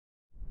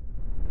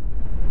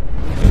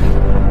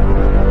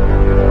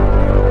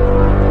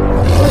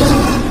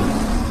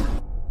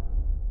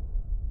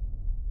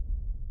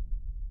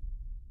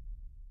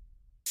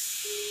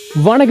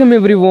வணக்கம்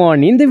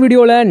எவ்ரிவான். இந்த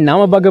வீடியோவில்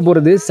நாம் பார்க்க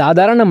போகிறது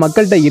சாதாரண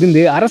மக்கள்கிட்ட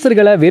இருந்து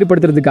அரசர்களை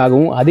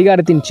வேறுபடுத்துறதுக்காகவும்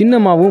அதிகாரத்தின்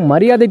சின்னமாகவும்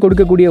மரியாதை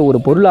கொடுக்கக்கூடிய ஒரு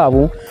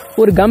பொருளாகவும்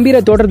ஒரு கம்பீர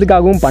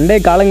தோற்றத்துக்காகவும் பண்டைய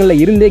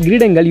காலங்களில் இருந்தே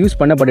கிரீடங்கள் யூஸ்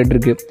பண்ணப்பட்டு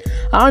இருக்கு.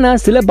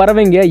 ஆனால் சில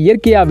பறவைங்க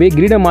இயற்கையாகவே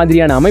கிரீடம்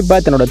மாதிரியான அமைப்பை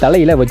தன்னோட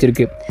தலையில்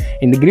வச்சிருக்கு.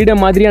 இந்த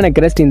கிரீடம் மாதிரியான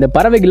கிரெஸ்ட் இந்த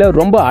பறவைகளை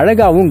ரொம்ப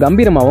அழகாகவும்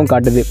கம்பீரமாகவும்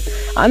காட்டுது.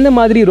 அந்த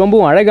மாதிரி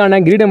ரொம்பவும்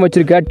அழகான கிரீடம்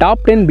வச்சிருக்க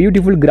top 10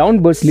 beautiful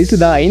ground birds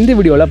list தான் இந்த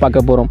வீடியோவில்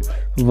பார்க்க போகிறோம்.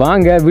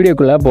 வாங்க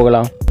வீடியோக்குள்ளே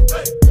போகலாம்.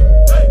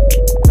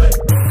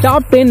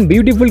 டாப் 10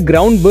 பியூட்டிஃபுல்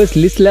கிரவுண்ட் பேர்ட்ஸ்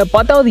லிஸ்ட்டில்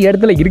 10வது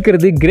இடத்துல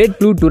இருக்கிறது கிரேட்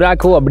ப்ளூ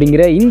டுராக்கோ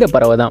அப்படிங்கிற இந்த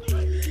பறவை தான்.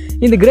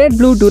 இந்த கிரேட்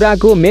ப்ளூ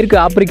டுராக்கோ மேற்கு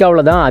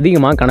ஆப்பிரிக்காவில் தான்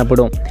அதிகமாக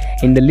காணப்படும்.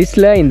 இந்த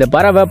லிஸ்ட்டில் இந்த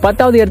பறவை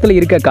 10வது இடத்துல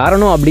இருக்க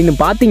காரணம் அப்படின்னு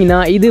பார்த்தீங்கன்னா,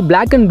 இது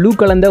பிளாக் அண்ட் ப்ளூ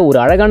கலந்த ஒரு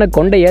அழகான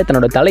கொண்டையை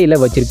தன்னோட தலையில்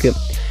வச்சிருக்கு.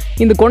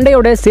 இந்த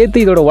கொண்டையோட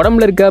சேர்த்து இதோட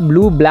உடம்புல இருக்க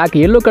ப்ளூ, பிளாக்,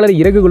 எல்லோ கலர்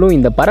இறகுகளும்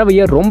இந்த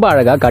பறவையை ரொம்ப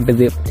அழகாக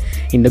காட்டுது.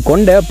 இந்த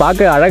கொண்டை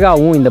பார்க்க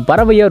அழகாகவும் இந்த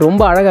பறவையை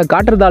ரொம்ப அழகாக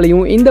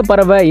காட்டுறதாலையும் இந்த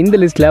பறவை இந்த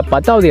லிஸ்ட்டில்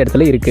 10வது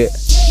இடத்துல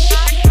இருக்குது.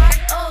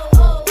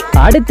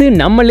 அடுத்து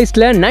நம்ம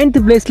லிஸ்ட்டில் 9th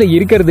பிளேஸில்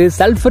இருக்கிறது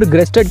சல்ஃபர்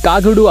கிரெஸ்டட்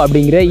காகுடு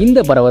அப்படிங்கிற இந்த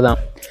பறவை தான்.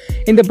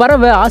 இந்த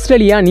பறவை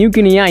ஆஸ்திரேலியா,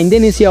 நியூகினியா,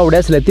 இந்தோனேசியாவோட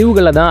சில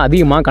தீவுகளில் தான்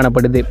அதிகமாக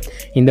காணப்படுது.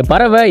 இந்த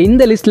பறவை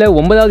இந்த லிஸ்ட்டில்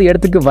 9வது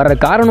இடத்துக்கு வர்ற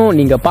காரணம்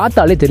நீங்கள்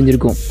பார்த்தாலே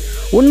தெரிஞ்சிருக்கும்.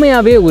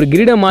 உண்மையாகவே ஒரு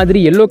கிரீடம்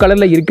மாதிரி எல்லோ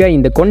கலரில் இருக்க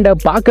இந்த கொண்டை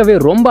பார்க்கவே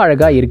ரொம்ப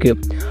அழகாக இருக்குது.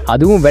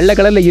 அதுவும் வெள்ளை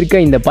கலரில்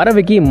இருக்க இந்த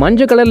பறவைக்கு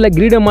மஞ்சள் கலரில்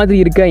கிரீடம் மாதிரி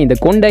இருக்க இந்த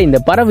கொண்டை இந்த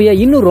பறவையை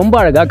இன்னும் ரொம்ப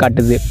அழகாக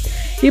காட்டுது.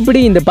 இப்படி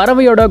இந்த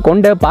பறவையோட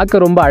கொண்டை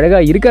பார்க்க ரொம்ப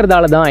அழகாக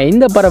இருக்கிறதால தான்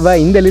இந்த பறவை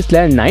இந்த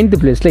லிஸ்ட்டில் 9th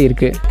பிளேஸில்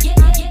இருக்குது.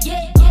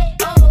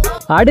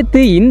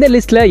 அடுத்து இந்த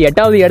லிஸ்ட்டில்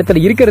 8வது இடத்துல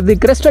இருக்கிறது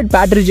கிரெஸ்டட்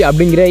பேட்ரிட்ஜ்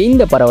அப்படிங்கிற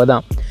இந்த பறவை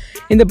தான்.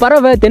 இந்த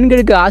பறவை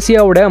தென்கிழக்கு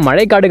ஆசியாவோட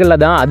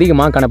மழைக்காடுகளில் தான்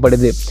அதிகமாக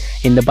காணப்படுது.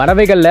 இந்த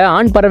பறவைகளில்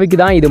ஆண் பறவைக்கு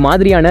தான் இது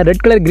மாதிரியான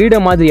ரெட் கலர்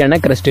கிரீடம் மாதிரியான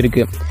கிரெஸ்ட்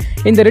இருக்குது.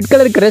 இந்த ரெட்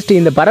கலர் கிரெஸ்ட்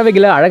இந்த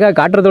பறவைகளை அழகாக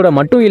காட்டுறதோட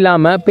மட்டும்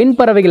இல்லாமல் பெண்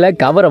பறவைகளை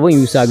கவரவும்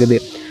யூஸ் ஆகுது.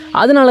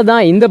 அதனால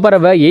தான் இந்த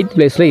பறவை 8th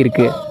பிளேஸில்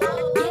இருக்குது.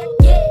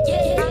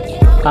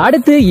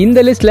 அடுத்து இந்த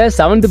லிஸ்ட்டில்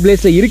 7th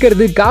பிளேஸில்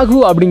இருக்கிறது காகு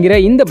அப்படிங்கிற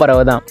இந்த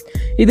பறவை தான்.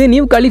 இது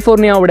நியூ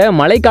கலிஃபோர்னியாவோட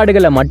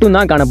மலைக்காடுகளில்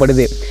மட்டும்தான்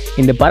காணப்படுது.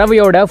 இந்த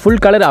பறவையோட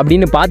ஃபுல் கலர்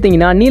அப்படின்னு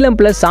பார்த்தீங்கன்னா நீலம்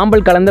ப்ளஸ்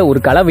சாம்பல் கலந்த ஒரு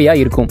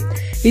கலவையாக இருக்கும்.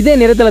 இதே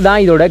நிறத்தில் தான்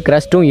இதோட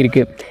கிரஸ்ட்டும்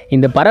இருக்குது.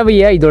 இந்த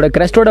பறவையை இதோட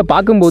கிரஸ்டோட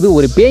பார்க்கும்போது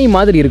ஒரு பேய்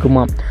மாதிரி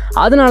இருக்குமா.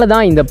 அதனால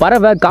தான் இந்த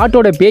பறவை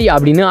காட்டோட பேய்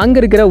அப்படின்னு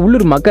அங்கே இருக்கிற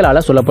உள்ளூர்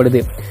மக்களால்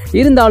சொல்லப்படுது.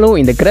 இருந்தாலும்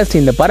இந்த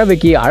கிரஸ்ட் இந்த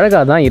பறவைக்கு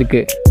அழகாக தான்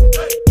இருக்குது.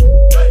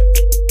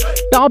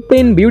 டாப்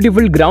 10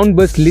 பியூட்டிஃபுல் கிரவுண்ட்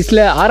பேர்ட்ஸ்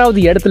லிஸ்ட்டில் 6வது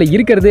இடத்துல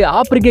இருக்கிறது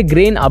ஆப்பிரிக்க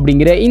கிரேன்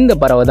அப்படிங்கிற இந்த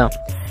பறவை தான்.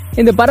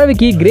 இந்த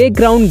பறவைக்கு கிரே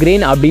கிரவுன்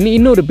கிரேன் அப்படின்னு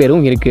இன்னொரு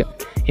பேரும் இருக்குது.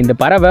 இந்த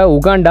பறவை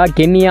உகாண்டா,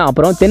 கென்யா,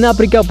 அப்புறம்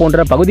தென்னாப்பிரிக்கா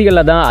போன்ற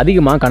பகுதிகளில் தான்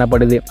அதிகமாக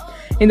காணப்படுது.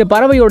 இந்த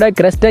பறவையோட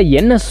கிரெஸ்ட்டை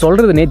என்ன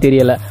சொல்கிறதுனே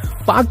தெரியலை.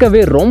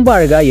 பார்க்கவே ரொம்ப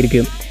அழகாக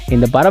இருக்குது.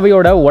 இந்த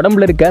பறவையோட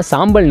உடம்புல இருக்க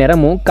சாம்பல்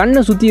நிறமும்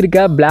கண்ணை சுற்றி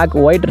இருக்க பிளாக்,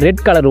 ஒயிட்,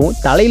 ரெட் கலரும்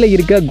தலையில்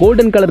இருக்க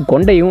கோல்டன் கலர்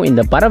கொண்டையும்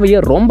இந்த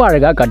பறவையை ரொம்ப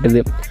அழகாக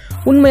காட்டுது.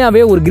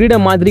 உண்மையாகவே ஒரு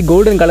கிரீடம் மாதிரி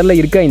கோல்டன் கலரில்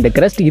இருக்க இந்த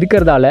கிரெஸ்ட்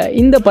இருக்கிறதால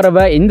இந்த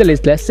பறவை இந்த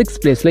லிஸ்ட்டில் 6th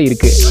பிளேஸில்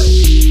இருக்குது.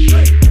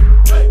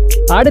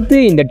 அடுத்து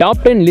இந்த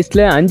டாப் 10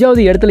 லிஸ்ட்டில்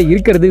 5வது இடத்துல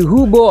இருக்கிறது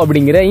ஹூபோ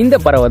அப்படிங்கிற இந்த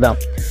பறவை தான்.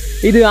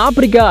 இது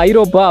ஆப்பிரிக்கா,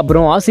 ஐரோப்பா,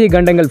 அப்புறம் ஆசிய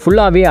கண்டங்கள்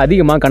ஃபுல்லாகவே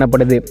அதிகமாக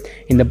காணப்படுது.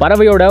 இந்த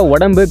பறவையோட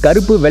உடம்பு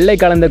கருப்பு, வெள்ளை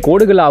கலந்த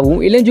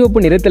கோடுகளாகவும்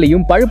இளஞ்சிவப்பு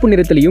நிறத்திலையும் பழுப்பு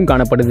நிறத்திலையும்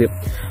காணப்படுது.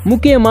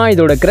 முக்கியமாக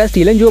இதோட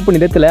கிரெஸ்ட் இளஞ்சிவப்பு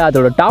நிறத்தில்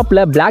அதோட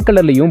டாப்பில் பிளாக்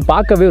கலர்லையும்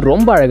பார்க்கவே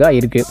ரொம்ப அழகாக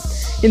இருக்குது.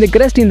 இந்த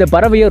கிரெஸ்ட் இந்த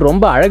பறவையை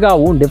ரொம்ப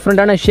அழகாகவும்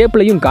டிஃப்ரெண்டான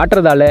ஷேப்லையும்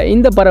காட்டுறதால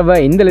இந்த பறவை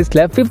இந்த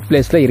லிஸ்ட்டில் 5th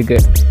பிளேஸில்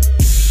இருக்குது.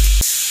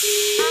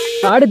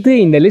 அடுத்து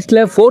இந்த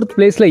லிஸ்ட்டில் 4th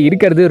பிளேஸில்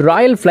இருக்கிறது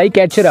ராயல் ஃப்ளை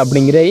கேச்சர்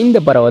அப்படிங்கிற இந்த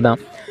பறவை தான்.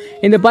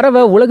 இந்த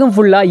பறவை உலகம்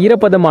ஃபுல்லாக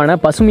ஈரப்பதமான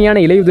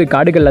பசுமையான இலையுதிர்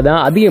காடுகளில் தான்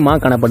அதிகமாக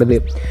காணப்படுது.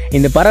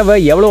 இந்த பறவை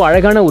எவ்வளோ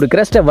அழகான ஒரு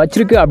கிரெஸ்ட்டை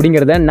வச்சிருக்கு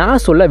அப்படிங்கிறத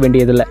நான் சொல்ல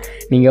வேண்டியதில்லை,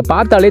 நீங்கள்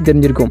பார்த்தாலே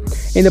தெரிஞ்சிருக்கும்.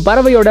 இந்த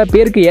பறவையோட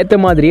பேருக்கு ஏற்ற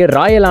மாதிரியே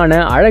ராயலான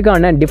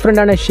அழகான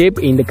டிஃப்ரெண்டான ஷேப்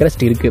இந்த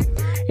கிரெஸ்ட் இருக்குது.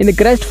 இந்த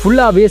கிரெஸ்ட்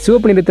ஃபுல்லாகவே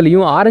சிவப்பு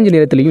நிறத்துலையும் ஆரஞ்சு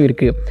நிறத்துலையும்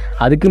இருக்குது.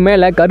 அதுக்கு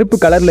மேலே கருப்பு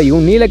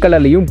கலர்லையும் நீல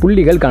கலர்லையும்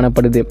புள்ளிகள்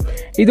காணப்படுது.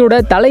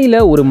 இதோட தலையில்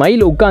ஒரு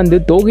மயில் உட்காந்து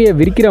தோகையை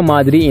விரிக்கிற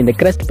மாதிரி இந்த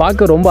கிரெஸ்ட்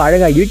பார்க்க ரொம்ப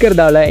அழகாக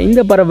இருக்கிறதால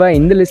இந்த பறவை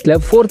இந்த லிஸ்ட்டில்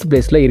 4th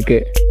பிளேஸில் இருக்குது.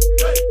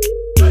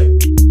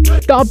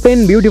 டாப்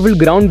 10 பியூட்டிஃபுல்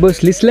கிரவுண்ட்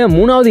பேர்ட்ஸ் லிஸ்ட்டில்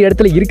 3வது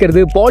இடத்துல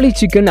இருக்கிறது பாலி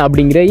சிக்கன்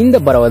அப்படிங்கிற இந்த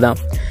பறவை தான்.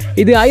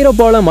 இது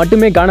ஐரோப்பாவில்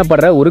மட்டுமே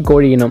காணப்படுற ஒரு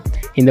கோழி இனம்.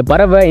 இந்த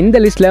பறவை இந்த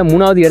லிஸ்ட்டில்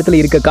 3வது இடத்துல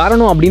இருக்க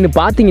காரணம் அப்படின்னு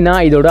பார்த்தீங்கன்னா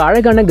இதோட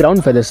அழகான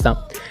கிரவுண்ட் ஃபெதர்ஸ் தான்.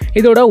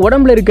 இதோட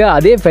உடம்புல இருக்க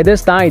அதே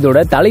ஃபெதர்ஸ் தான் இதோட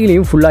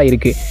தலையிலையும் ஃபுல்லாக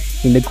இருக்குது.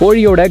 இந்த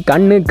கோழியோட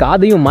கண்ணு,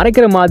 காதையும்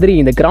மறைக்கிற மாதிரி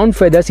இந்த கிரவுண்ட்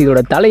ஃபெதர்ஸ் இதோட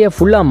தலையை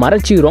ஃபுல்லாக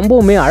மறைச்சி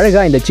ரொம்பவுமே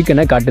அழகாக இந்த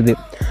சிக்கனை காட்டுது.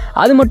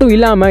 அது மட்டும்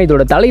இல்லாமல்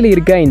இதோட தலையில்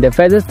இருக்க இந்த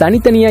ஃபெதர்ஸ்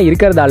தனித்தனியாக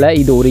இருக்கிறதால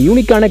இது ஒரு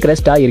யூனிக்கான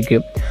கிரெஸ்ட்டாக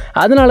இருக்குது.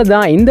 அதனால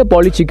தான் இந்த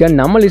பாலி சிக்கன்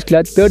நம்ம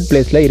லிஸ்ட்டில் 3rd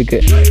பிளேஸில்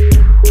இருக்குது.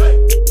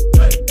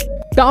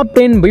 டாப்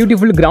 10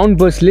 பியூட்டிஃபுல் கிரவுண்ட்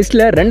பேர்ட்ஸ்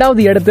லிஸ்ட்டில்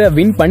 2வது இடத்த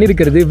வின்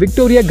பண்ணியிருக்கிறது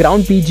விக்டோரியா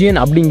கிரவுண்ட் பீஜியன்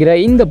அப்படிங்கிற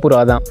இந்த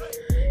புறா தான்.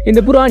 இந்த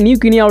புறா நியூ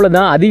கினியாவில்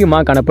தான்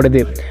அதிகமாக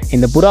காணப்படுது.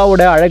 இந்த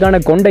புறாவோட அழகான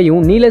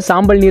கொண்டையும் நீல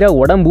சாம்பல் நிற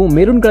உடம்பும்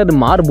மெரூன் கலர்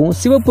மார்பும்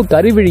சிவப்பு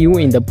கருவிழியும்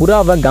இந்த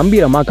புறாவை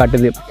கம்பீரமாக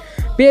காட்டுது.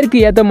 பேருக்கு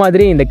ஏற்ற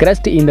மாதிரி இந்த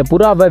கிரஸ்ட் இந்த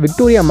புறாவை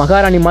விக்டோரியா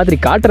மகாராணி மாதிரி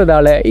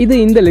காட்டுறதால இது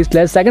இந்த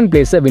லிஸ்ட்ல செகண்ட்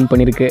பிளேஸை வின்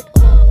பண்ணிருக்கு.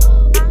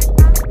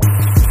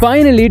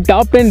 Finally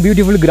top 10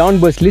 beautiful ground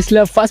birds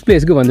லிஸ்ட்டில் ஃபர்ஸ்ட்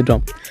பிளேஸ்க்கு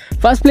வந்துட்டோம்.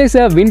 ஃபர்ஸ்ட்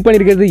பிளேஸை வின்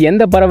பண்ணியிருக்கிறது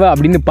எந்த பறவை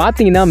அப்படின்னு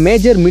பார்த்தீங்கன்னா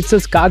மேஜர்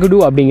மிட்சல்ஸ் காகடு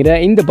அப்படிங்கிற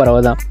இந்த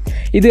பறவை தான்.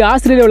 இது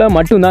ஆஸ்திரேலியாவில்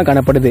மட்டும்தான்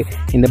காணப்படுது.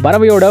 இந்த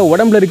பறவையோட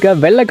உடம்புல இருக்க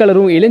வெள்ளை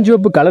கலரும்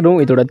இளஞ்சிவப்பு கலரும்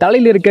இதோட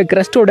தலையில் இருக்க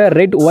கிரஸ்டோட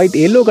ரெட் ஒயிட்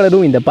எல்லோ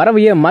கலரும் இந்த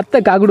பறவையை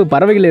மற்ற காகடு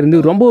பறவைகளிலிருந்து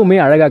ரொம்பவுமே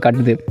அழகாக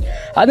காட்டுது.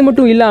 அது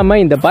மட்டும்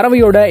இல்லாமல் இந்த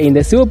பறவையோட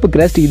இந்த சிவப்பு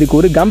கிரஸ்ட் இதுக்கு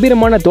ஒரு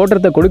கம்பீரமான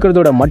தோற்றத்தை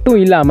கொடுக்கறதோட மட்டும்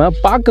இல்லாமல்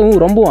பார்க்கவும்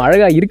ரொம்ப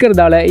அழகாக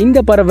இருக்கிறதால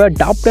இந்த பறவை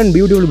டாப் 10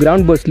 பியூட்டிஃபுல்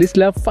கிரவுண்ட் பேர்ட்ஸ்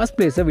லிஸ்ட்டில் ஃபர்ஸ்ட்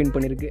பிளேஸை வின்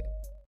பண்ணியிருக்கு.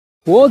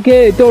 ஓகே,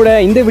 இதோட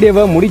இந்த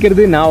வீடியோவை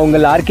முடிக்கிறது நான்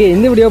உங்கள் ஆர்கே.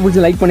 இந்த வீடியோ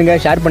பிடிச்சி லைக்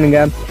பண்ணுங்கள், ஷேர்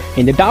பண்ணுங்கள்.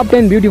 இந்த டாப்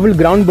 10 பியூட்டிஃபுல்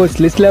கிரவுண்ட் பேர்ட்ஸ்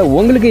லிஸ்ட்டில்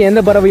உங்களுக்கு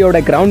எந்த பறவையோட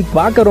கிரவுண்ட்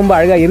பார்க்க ரொம்ப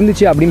அழகாக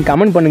இருந்துச்சு அப்படின்னு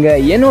கமெண்ட்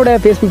பண்ணுங்கள். என்னோட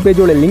ஃபேஸ்புக்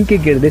பேஜோட லிங்க்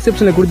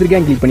டிஸ்கிரிப்ஷனில்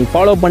கொடுத்துருக்கேன், கிளிக் பண்ணி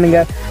ஃபாலோ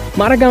பண்ணுங்கள்.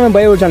 மறக்காமல்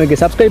BioWorld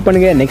சேனலுக்கு சப்ஸ்கிரைப்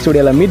பண்ணுங்கள். நெக்ஸ்ட்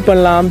வீடியோவில் மீட்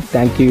பண்ணலாம்.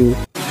 தேங்க்யூ.